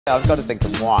I've got to think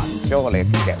of one. Surely I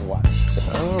can get one.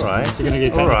 All right. You're going to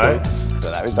get technical. All right.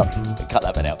 So that was done. Cut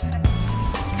that bit out.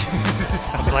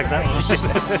 I'd like that one.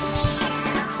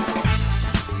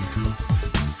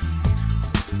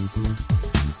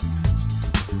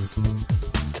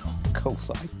 Of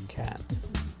course I can.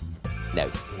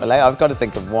 No. Well, I've got to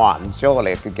think of one.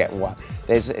 Surely I could get one.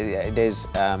 There's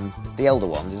the elder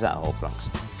one. Is that a Horcrux?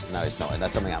 No, it's not.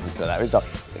 That's something happens to that. It's not.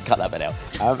 Cut that bit out.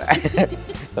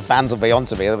 The fans will be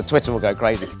onto me. Twitter will go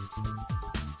crazy.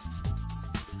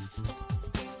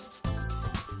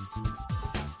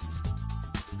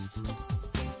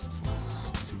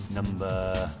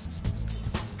 Number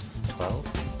 12?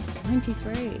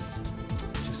 93.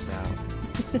 Just out.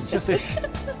 Just There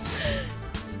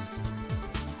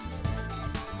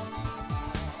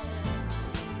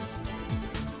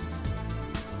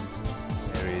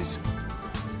is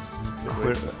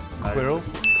Quirrell. Quirrell.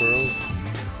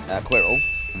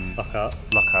 Lockhart.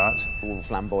 Lockhart. All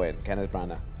flamboyant. Kenneth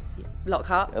Branagh.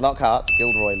 Lockhart. Lockhart.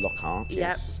 Gilderoy Lockhart. Yep.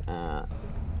 Yes.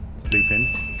 Lupin.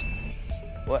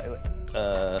 Well,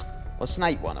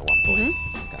 Snape won at one point.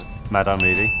 Okay. Madame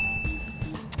Moody.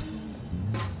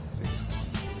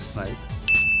 Snape.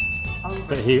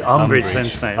 But he Umbridge, then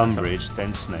Snape. Umbridge,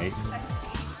 then Snape.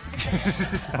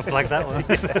 I'd like that one.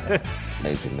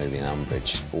 Movie and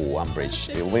Umbridge. Oh, Umbridge.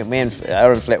 Me and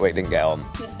Aaron Flitwick didn't get on.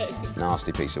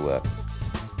 Nasty piece of work.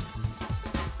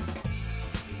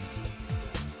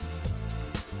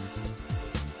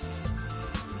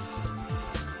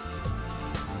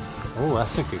 Oh,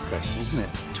 that's a good question, isn't it?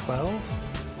 12?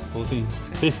 14?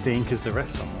 15, because the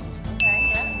rest are on. Okay,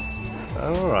 yeah.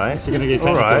 All right. You're going to get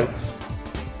All technical. right.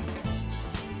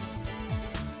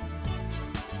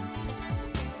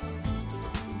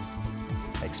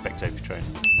 Expecto Patronum.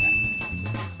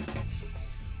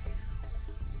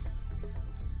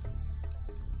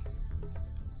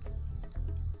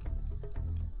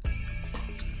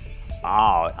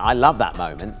 Oh, I love that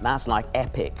moment. That's like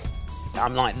epic.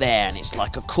 I'm like there, and it's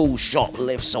like a cool shot,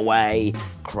 lifts away,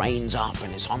 cranes up,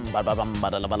 and it's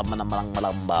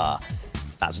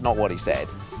That's not what he said.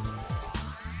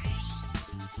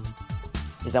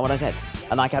 Is that what I said?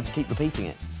 And I had to keep repeating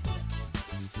it.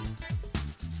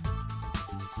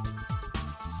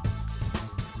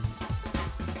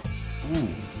 Ooh.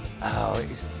 Oh,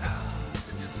 is it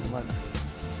something like the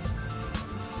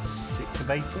 6th of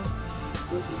April?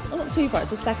 Oh, not too far,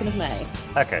 it's the 2nd of May.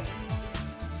 Okay.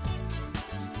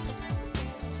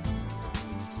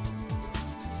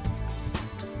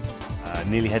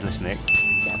 Nearly Headless Nick.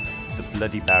 Yep. The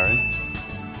Bloody Baron.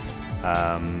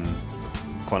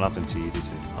 Quite love them to you, did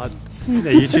you?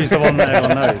 Yeah, you choose the one that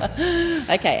everyone knows.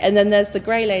 Okay, and then there's the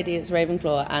Grey Lady, it's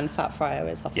Ravenclaw, and Fat Friar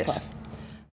is Hufflepuff. Yes.